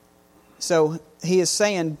 So he is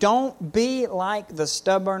saying, don't be like the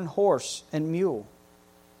stubborn horse and mule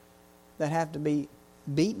that have to be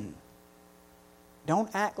beaten.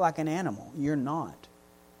 Don't act like an animal. You're not.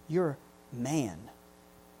 You're man.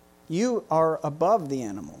 You are above the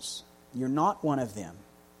animals. You're not one of them.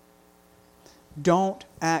 Don't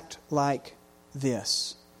act like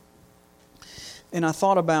this. And I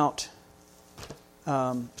thought about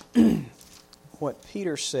what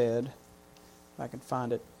Peter said. If I can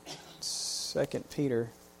find it. 2 Peter.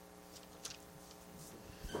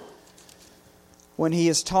 When he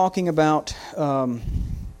is talking about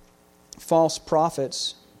false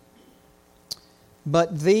prophets.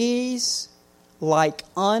 But these, like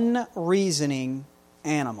unreasoning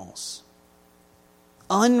animals,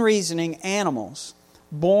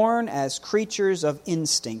 born as creatures of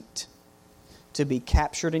instinct, to be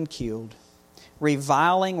captured and killed,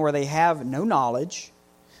 reviling where they have no knowledge,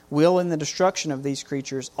 will in the destruction of these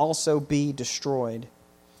creatures also be destroyed,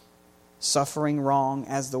 suffering wrong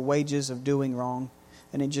as the wages of doing wrong.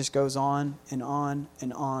 And it just goes on and on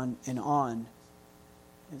and on and on.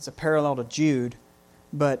 It's a parallel to Jude,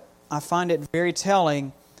 but I find it very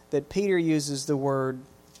telling that Peter uses the word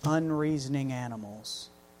unreasoning animals,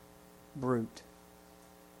 brute.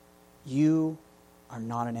 You are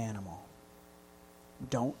not an animal.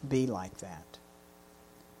 Don't be like that.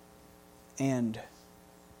 And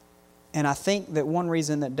I think that one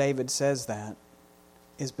reason that David says that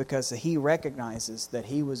is because he recognizes that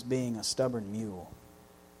he was being a stubborn mule.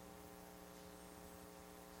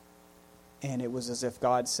 And it was as if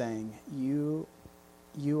God's saying, you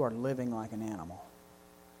are living like an animal.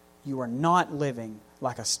 You are not living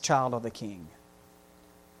like a child of the King.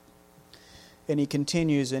 And he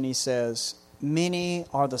continues and he says, many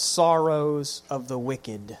are the sorrows of the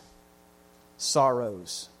wicked.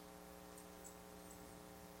 Sorrows.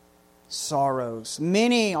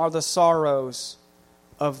 Many are the sorrows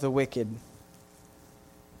of the wicked.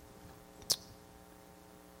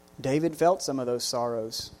 David felt some of those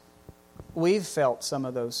sorrows. We've felt some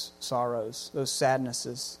of those sorrows, those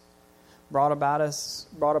sadnesses brought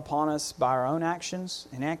upon us by our own actions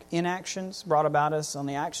and inactions, brought about us on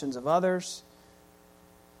the actions of others,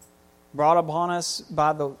 brought upon us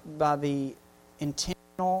by the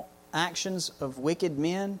intentional actions of wicked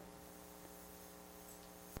men.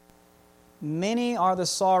 Many are the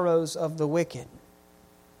sorrows of the wicked.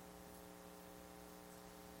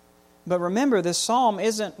 But remember, this psalm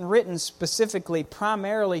isn't written specifically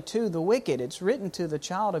primarily to the wicked. It's written to the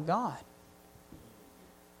child of God.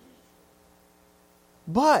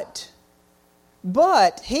 But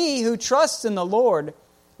he who trusts in the Lord,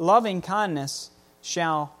 loving kindness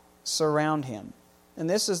shall surround him. And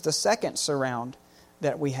this is the second surround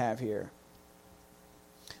that we have here.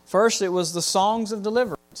 First, it was the songs of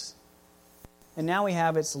deliverance. And now we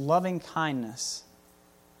have its loving kindness.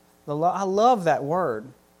 I love that word.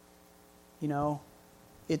 You know,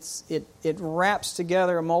 it wraps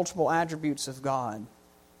together multiple attributes of God.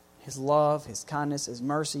 His love, His kindness, His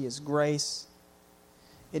mercy, His grace.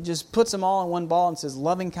 It just puts them all in one ball and says,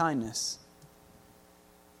 loving kindness.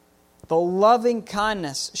 The loving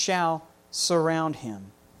kindness shall surround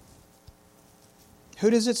him. Who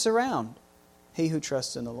does it surround? He who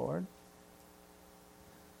trusts in the Lord.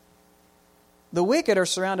 The wicked are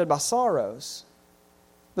surrounded by sorrows,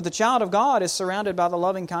 but the child of God is surrounded by the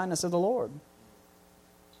loving kindness of the Lord.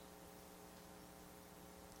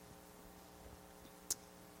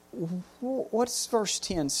 What's verse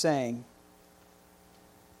 10 saying?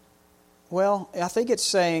 Well, I think it's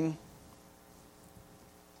saying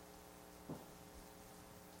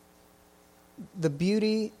the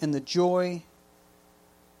beauty and the joy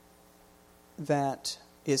that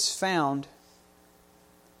is found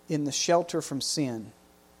in the shelter from sin.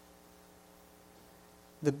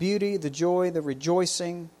 The beauty, the joy, the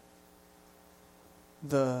rejoicing,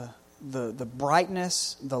 the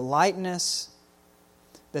brightness, the lightness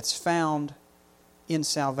that's found in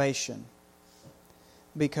salvation.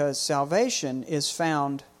 Because salvation is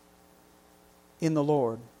found in the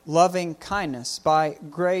Lord. Loving kindness by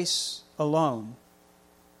grace alone.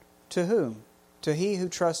 To whom? To he who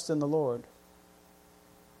trusts in the Lord.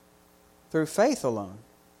 Through faith alone.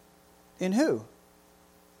 In who?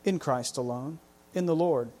 In Christ alone. In the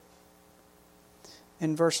Lord.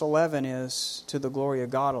 And verse 11 is to the glory of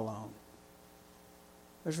God alone.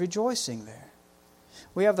 There's rejoicing there.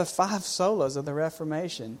 We have the 5 solas of the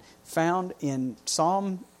Reformation found in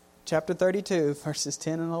Psalm chapter 32, verses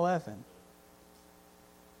 10 and 11.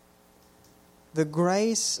 The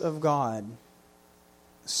grace of God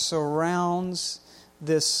surrounds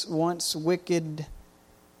this once wicked,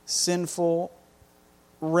 sinful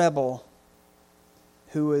rebel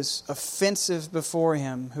who was offensive before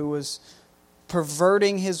Him, who was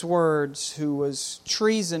perverting His words, who was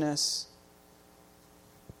treasonous.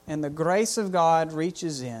 And the grace of God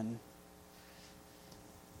reaches in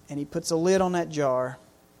and He puts a lid on that jar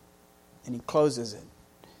and He closes it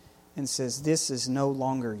and says, "This is no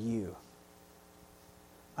longer you.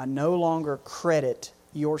 I no longer credit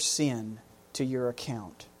your sin to your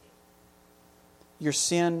account. Your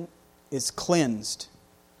sin is cleansed.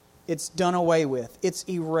 It's done away with. It's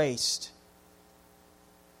erased."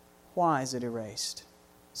 Why is it erased?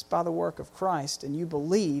 It's by the work of Christ, and you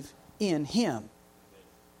believe in Him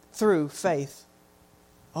through faith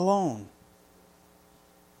alone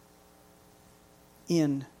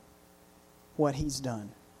in what He's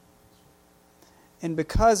done. And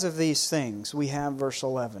because of these things, we have verse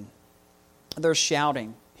 11. There's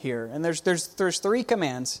shouting here, and there's 3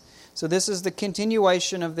 commands. So this is the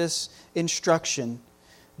continuation of this instruction.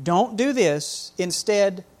 Don't do this,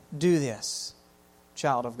 instead do this,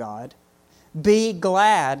 child of God. Be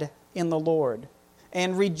glad in the Lord,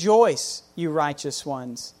 and rejoice, you righteous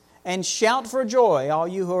ones, and shout for joy, all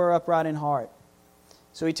you who are upright in heart.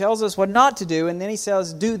 So He tells us what not to do, and then He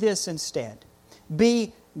says, do this instead.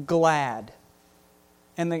 Be glad.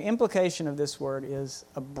 And the implication of this word is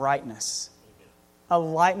a brightness, a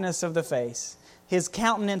lightness of the face. His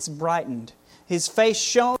countenance brightened. His face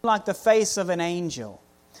shone like the face of an angel.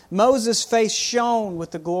 Moses' face shone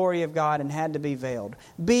with the glory of God and had to be veiled.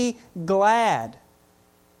 Be glad.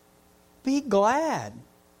 Be glad.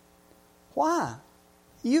 Why?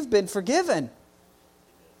 You've been forgiven.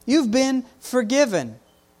 You've been forgiven.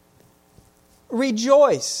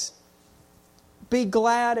 Rejoice. Be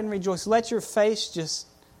glad and rejoice. Let your face just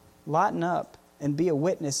lighten up and be a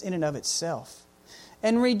witness in and of itself.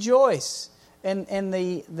 And rejoice. And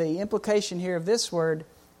the implication here of this word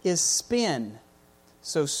is spin.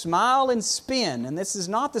 So smile and spin. And this is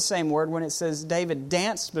not the same word when it says David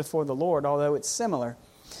danced before the Lord, although it's similar.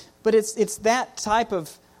 But it's that type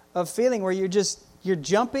of feeling where you're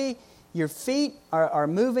jumpy, your feet are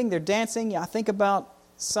moving, they're dancing. I think about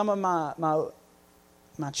some of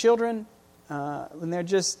my children when they're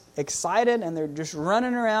just excited and they're just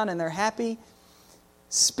running around and they're happy.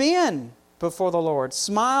 Spin before the Lord.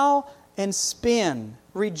 Smile and spin.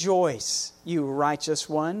 Rejoice, you righteous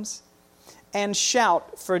ones, and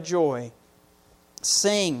shout for joy.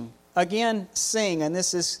 Sing. Again, sing. And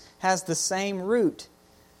this has the same root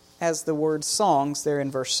as the word songs there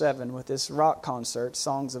in verse 7 with this rock concert,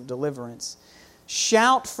 Songs of Deliverance.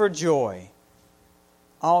 Shout for joy,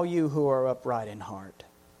 all you who are upright in heart.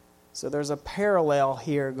 So there's a parallel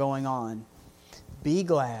here going on. Be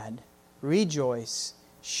glad, rejoice,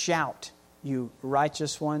 shout, you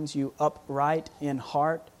righteous ones, you upright in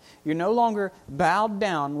heart. You're no longer bowed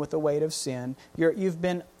down with the weight of sin. You're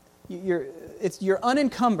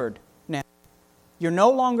unencumbered now. You're no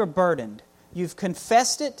longer burdened. You've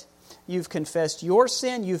confessed it. You've confessed your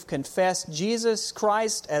sin. You've confessed Jesus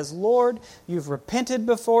Christ as Lord. You've repented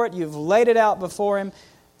before it. You've laid it out before Him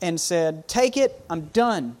and said, take it, I'm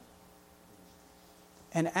done.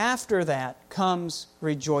 And after that comes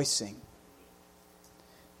rejoicing.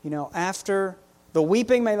 You know, after the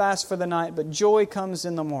weeping may last for the night, but joy comes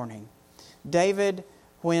in the morning. David,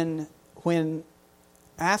 when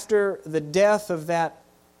after the death of that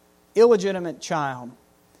illegitimate child,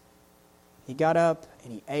 he got up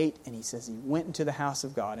and he ate, and he says he went into the house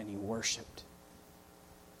of God and he worshiped.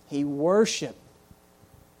 He worshiped.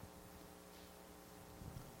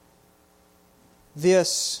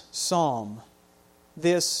 This psalm,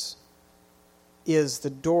 this is the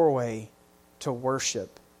doorway to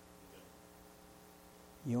worship.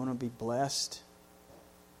 You want to be blessed?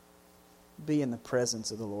 Be in the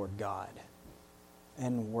presence of the Lord God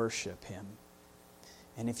and worship Him.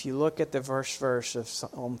 And if you look at the verse of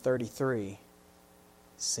Psalm 33,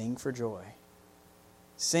 sing for joy.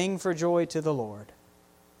 Sing for joy to the Lord.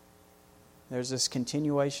 There's this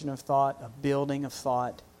continuation of thought, a building of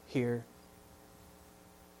thought here.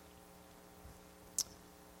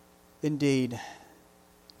 Indeed,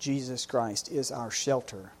 Jesus Christ is our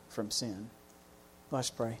shelter from sin. Let's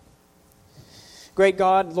pray. Great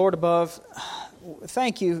God, Lord above,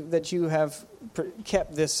 thank You that You have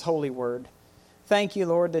kept this holy word. Thank You,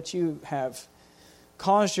 Lord, that You have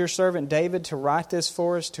caused Your servant David to write this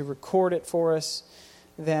for us, to record it for us,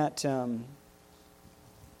 that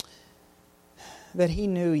he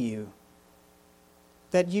knew You,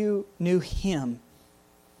 that You knew him,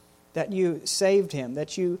 that You saved him,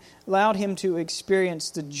 that You allowed him to experience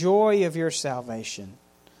the joy of Your salvation,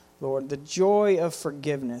 Lord, the joy of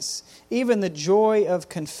forgiveness, even the joy of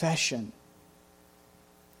confession.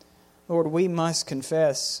 Lord, we must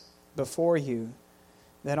confess before You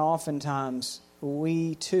that oftentimes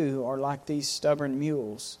we too are like these stubborn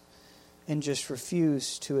mules and just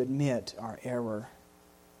refuse to admit our error.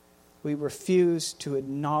 We refuse to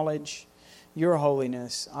acknowledge Your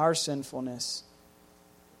holiness, our sinfulness,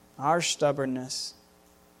 our stubbornness.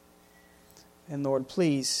 And Lord,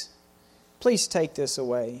 please take this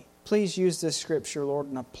away. Please use this scripture, Lord,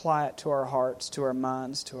 and apply it to our hearts, to our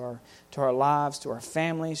minds, to our lives, to our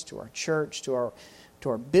families, to our church, to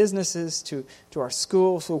our businesses, to our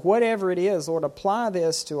schools. So whatever it is, Lord, apply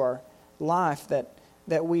this to our life,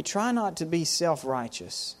 that we try not to be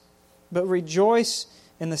self-righteous, but rejoice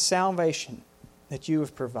in the salvation that You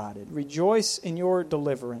have provided. Rejoice in Your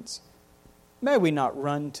deliverance. May we not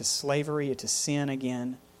run to slavery, to sin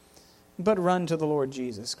again, but run to the Lord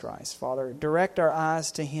Jesus Christ. Father, direct our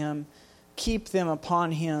eyes to Him, keep them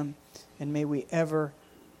upon Him, and may we ever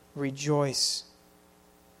rejoice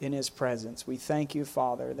in His presence. We thank You,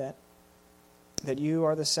 Father, that You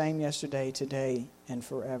are the same yesterday, today, and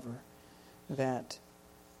forever, that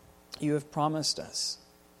You have promised us,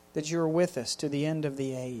 that You are with us to the end of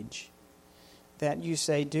the age, that You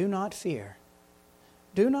say, do not fear.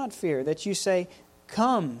 Do not fear, that You say,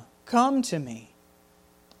 come to Me.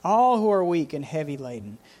 All who are weak and heavy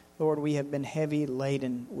laden. Lord, we have been heavy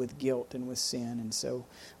laden with guilt and with sin, and so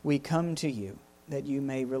we come to You that You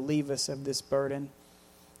may relieve us of this burden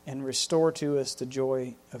and restore to us the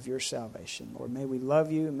joy of Your salvation. Lord, may we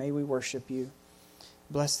love You, may we worship You.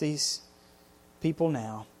 Bless these people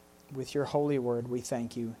now with Your holy word. We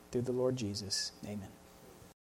thank You through the Lord Jesus. Amen.